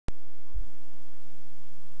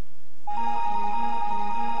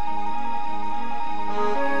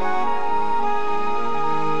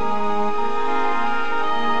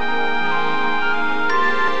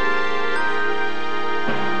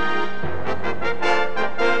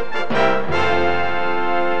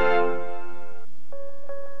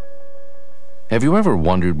Have you ever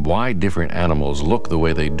wondered why different animals look the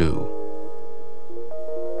way they do?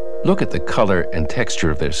 Look at the color and texture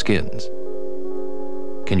of their skins.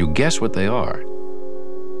 Can you guess what they are?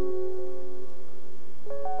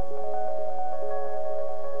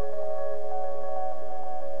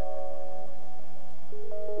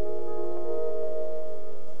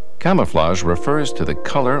 Camouflage refers to the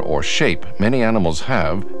color or shape many animals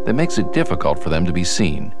have that makes it difficult for them to be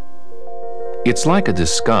seen. It's like a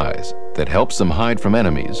disguise that helps them hide from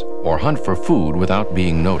enemies or hunt for food without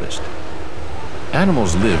being noticed.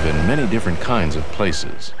 Animals live in many different kinds of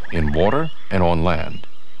places, in water and on land.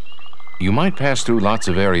 You might pass through lots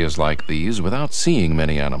of areas like these without seeing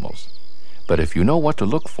many animals. But if you know what to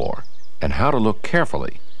look for and how to look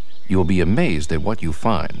carefully, you'll be amazed at what you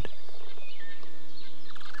find.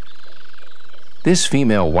 This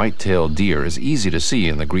female white-tailed deer is easy to see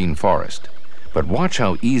in the green forest, but watch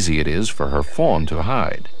how easy it is for her fawn to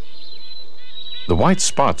hide. The white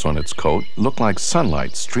spots on its coat look like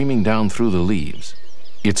sunlight streaming down through the leaves.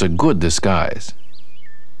 It's a good disguise.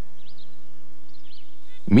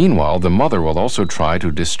 Meanwhile, the mother will also try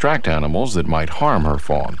to distract animals that might harm her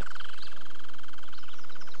fawn.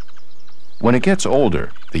 When it gets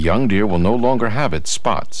older, the young deer will no longer have its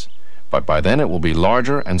spots, but by then it will be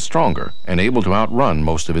larger and stronger and able to outrun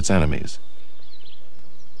most of its enemies.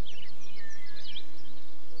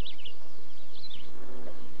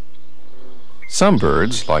 Some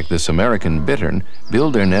birds, like this American bittern,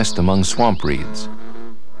 build their nest among swamp reeds.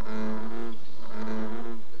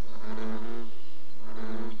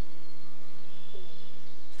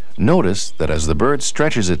 Notice that as the bird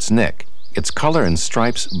stretches its neck, its color and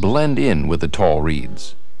stripes blend in with the tall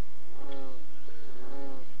reeds.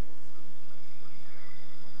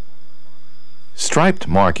 Striped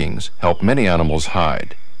markings help many animals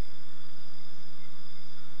hide.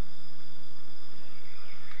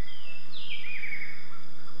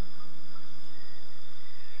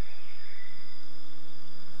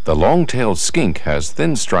 The long-tailed skink has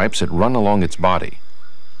thin stripes that run along its body.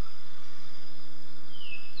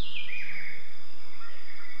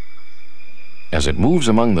 As it moves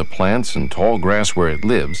among the plants and tall grass where it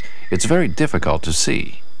lives, it's very difficult to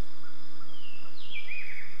see.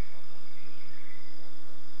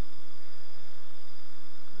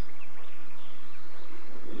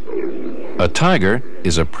 A tiger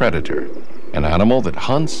is a predator, an animal that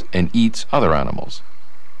hunts and eats other animals.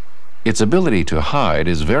 Its ability to hide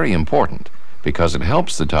is very important because it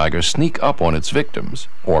helps the tiger sneak up on its victims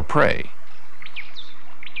or prey.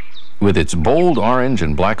 With its bold orange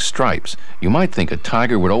and black stripes, you might think a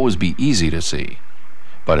tiger would always be easy to see.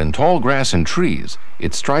 But in tall grass and trees,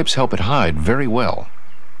 its stripes help it hide very well.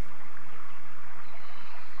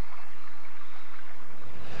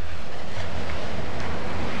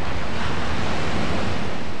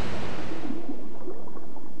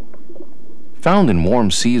 Found in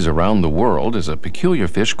warm seas around the world is a peculiar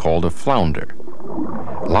fish called a flounder.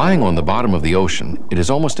 Lying on the bottom of the ocean, it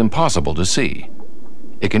is almost impossible to see.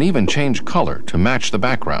 It can even change color to match the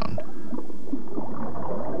background.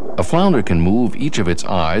 A flounder can move each of its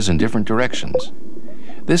eyes in different directions.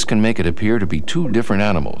 This can make it appear to be two different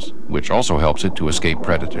animals, which also helps it to escape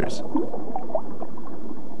predators.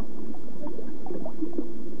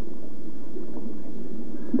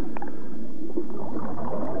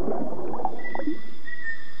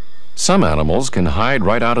 Some animals can hide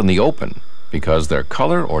right out in the open because their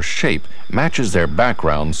color or shape matches their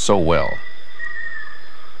background so well.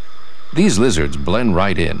 These lizards blend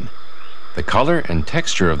right in. The color and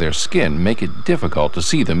texture of their skin make it difficult to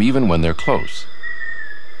see them even when they're close.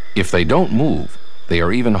 If they don't move, they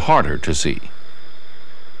are even harder to see.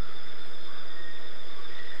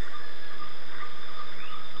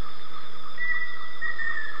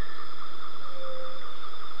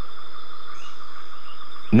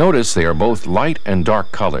 Notice they are both light and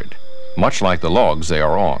dark colored, much like the logs they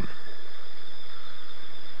are on.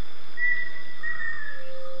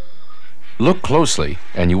 Look closely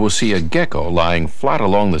and you will see a gecko lying flat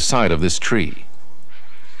along the side of this tree.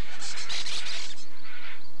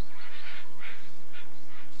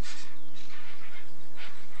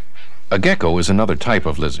 A gecko is another type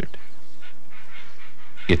of lizard.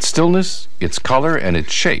 Its stillness, its color, and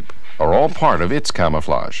its shape are all part of its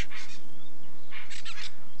camouflage.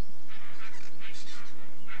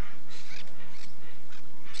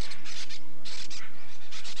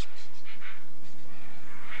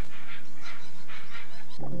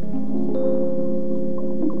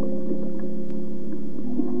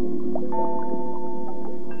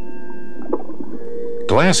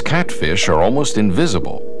 Glass catfish are almost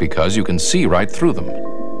invisible because you can see right through them.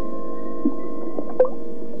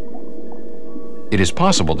 It is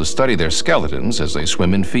possible to study their skeletons as they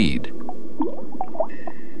swim and feed.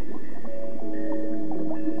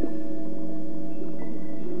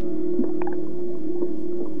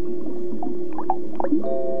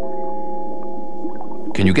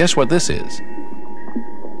 Can you guess what this is?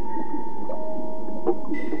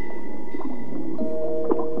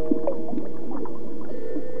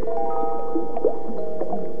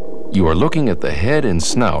 You are looking at the head and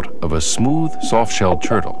snout of a smooth, soft-shelled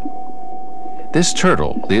turtle. This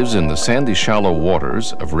turtle lives in the sandy, shallow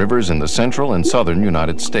waters of rivers in the central and southern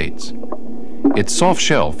United States. Its soft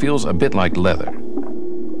shell feels a bit like leather.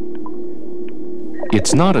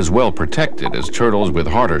 It's not as well protected as turtles with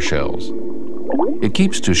harder shells. It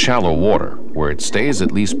keeps to shallow water, where it stays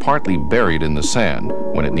at least partly buried in the sand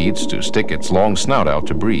when it needs to stick its long snout out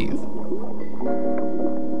to breathe.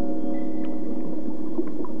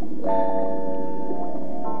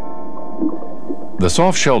 The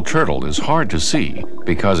soft-shelled turtle is hard to see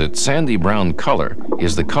because its sandy brown color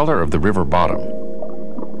is the color of the river bottom.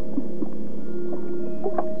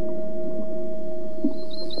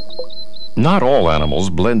 Not all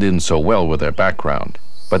animals blend in so well with their background,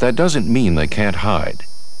 but that doesn't mean they can't hide.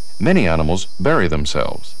 Many animals bury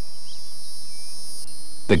themselves.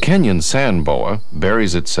 The Kenyan sand boa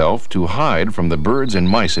buries itself to hide from the birds and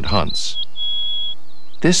mice it hunts.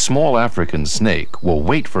 This small African snake will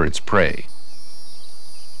wait for its prey.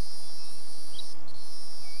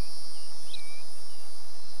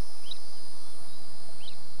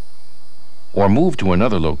 Or move to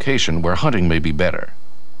another location where hunting may be better.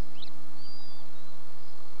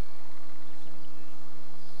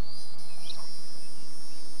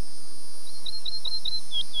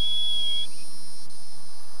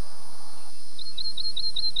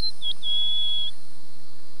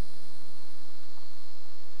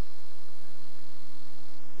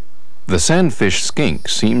 The sandfish skink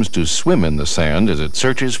seems to swim in the sand as it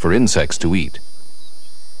searches for insects to eat.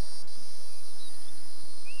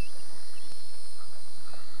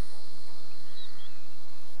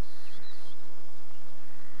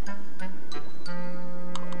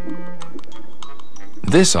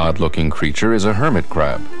 This odd-looking creature is a hermit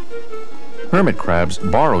crab. Hermit crabs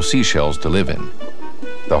borrow seashells to live in.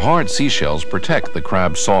 The hard seashells protect the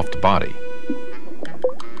crab's soft body.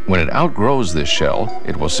 When it outgrows this shell,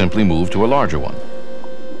 it will simply move to a larger one.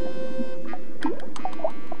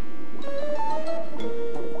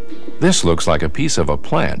 This looks like a piece of a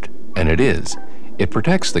plant, and it is. It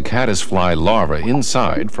protects the caddisfly larva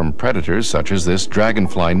inside from predators such as this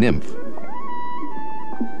dragonfly nymph.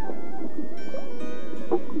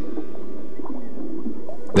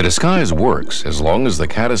 The disguise works as long as the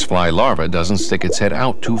caddisfly larva doesn't stick its head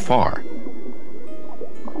out too far.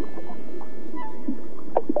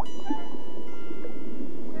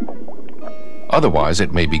 Otherwise,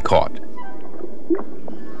 it may be caught.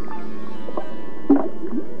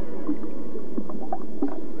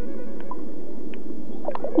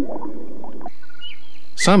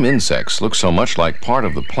 Some insects look so much like part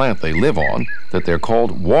of the plant they live on that they're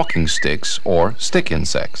called walking sticks or stick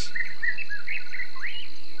insects.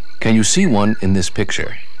 Can you see one in this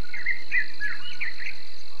picture?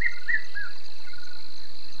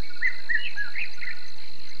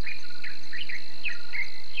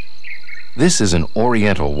 This is an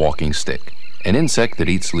oriental walking stick, an insect that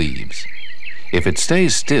eats leaves. If it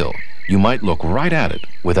stays still, you might look right at it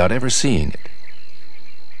without ever seeing it.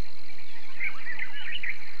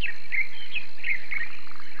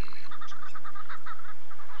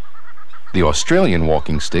 The Australian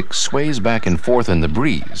walking stick sways back and forth in the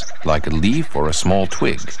breeze like a leaf or a small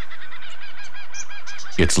twig.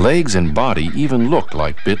 Its legs and body even look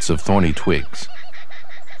like bits of thorny twigs.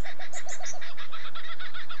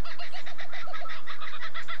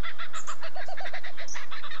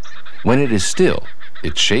 When it is still,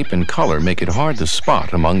 its shape and color make it hard to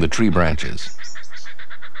spot among the tree branches.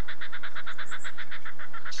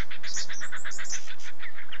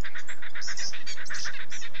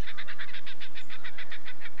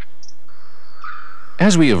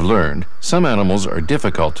 As we have learned, some animals are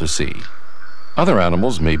difficult to see. Other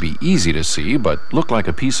animals may be easy to see but look like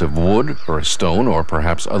a piece of wood or a stone or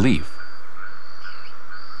perhaps a leaf.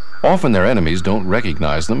 Often their enemies don't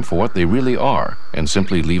recognize them for what they really are and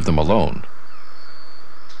simply leave them alone.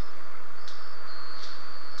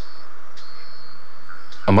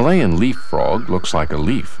 A Malayan leaf frog looks like a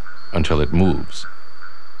leaf until it moves.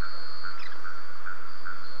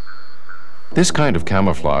 This kind of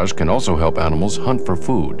camouflage can also help animals hunt for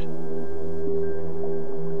food.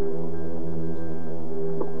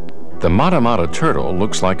 The mata-mata turtle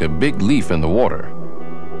looks like a big leaf in the water.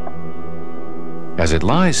 As it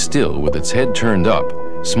lies still with its head turned up,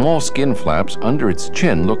 Small skin flaps under its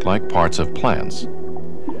chin look like parts of plants.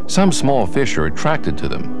 Some small fish are attracted to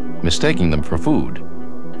them, mistaking them for food.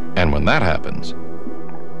 And when that happens,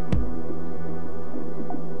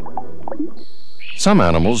 some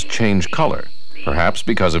animals change color, perhaps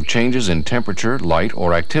because of changes in temperature, light,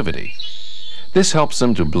 or activity. This helps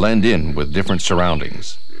them to blend in with different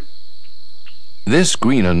surroundings. This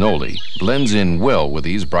green anole blends in well with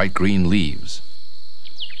these bright green leaves.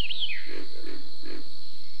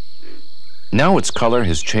 Now its color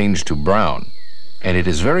has changed to brown, and it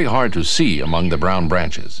is very hard to see among the brown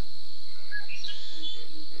branches.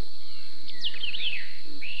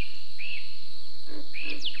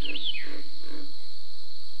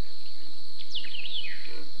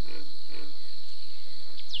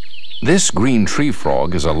 This green tree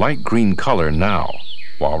frog is a light green color now.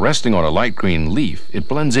 While resting on a light green leaf, it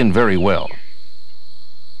blends in very well.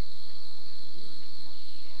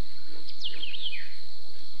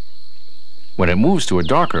 When it moves to a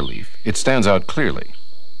darker leaf, it stands out clearly.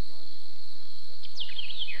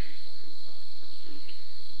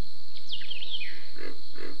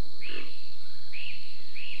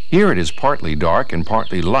 Here it is partly dark and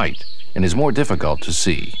partly light, and is more difficult to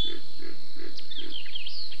see.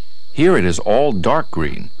 Here it is all dark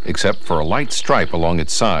green, except for a light stripe along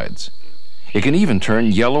its sides. It can even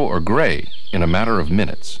turn yellow or gray in a matter of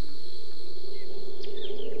minutes.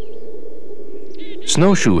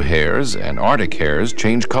 Snowshoe hares and Arctic hares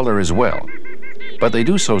change color as well, but they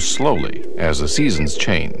do so slowly as the seasons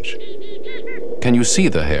change. Can you see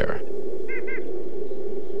the hare?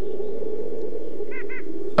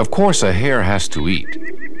 Of course, a hare has to eat,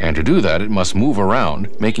 and to do that it must move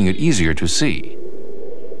around, making it easier to see.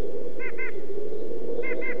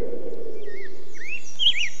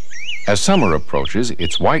 As summer approaches,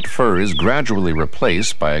 its white fur is gradually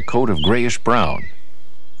replaced by a coat of grayish-brown.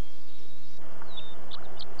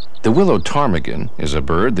 The willow ptarmigan is a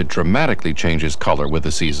bird that dramatically changes color with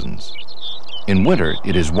the seasons. In winter,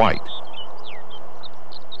 it is white.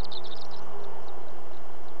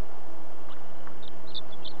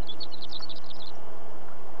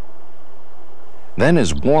 Then,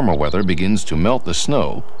 as warmer weather begins to melt the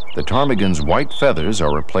snow, the ptarmigan's white feathers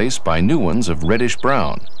are replaced by new ones of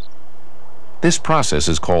reddish-brown. This process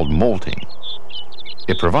is called molting.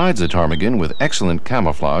 It provides the ptarmigan with excellent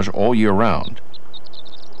camouflage all year round.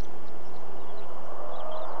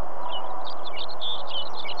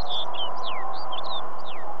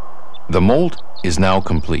 The molt is now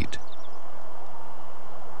complete.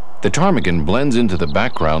 The ptarmigan blends into the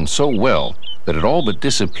background so well that it all but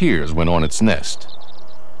disappears when on its nest.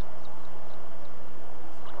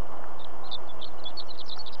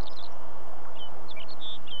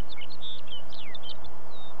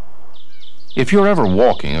 If you're ever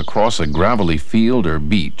walking across a gravelly field or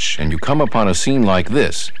beach and you come upon a scene like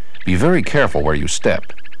this, be very careful where you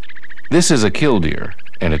step. This is a killdeer,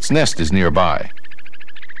 and its nest is nearby.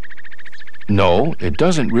 No, it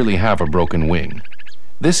doesn't really have a broken wing.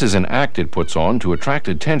 This is an act it puts on to attract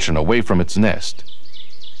attention away from its nest.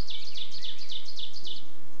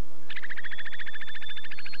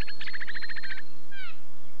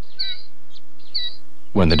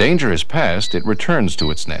 When the danger is past, it returns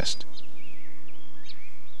to its nest.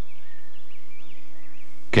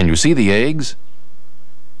 Can you see the eggs?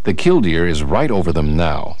 The killdeer is right over them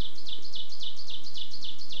now.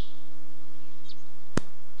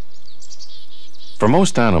 For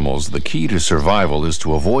most animals, the key to survival is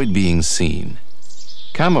to avoid being seen.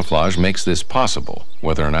 Camouflage makes this possible,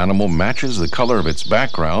 whether an animal matches the color of its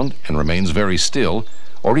background and remains very still,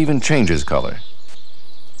 or even changes color.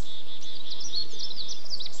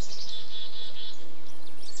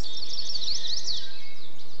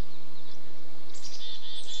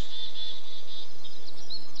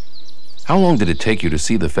 How long did it take you to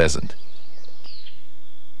see the pheasant?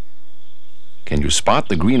 Can you spot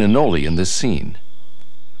the green anole in this scene?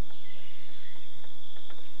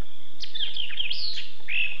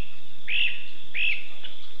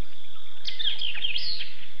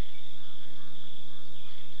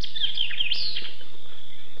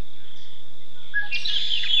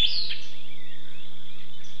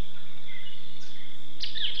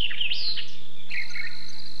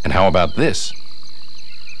 And how about this?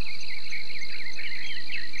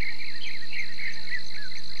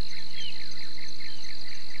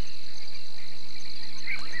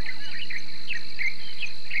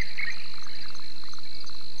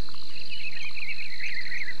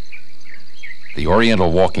 The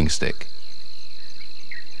Oriental walking stick.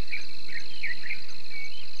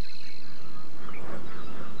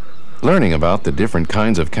 Learning about the different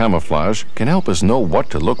kinds of camouflage can help us know what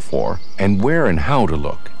to look for and where and how to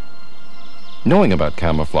look. Knowing about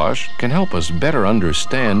camouflage can help us better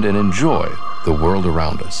understand and enjoy the world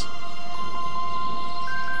around us.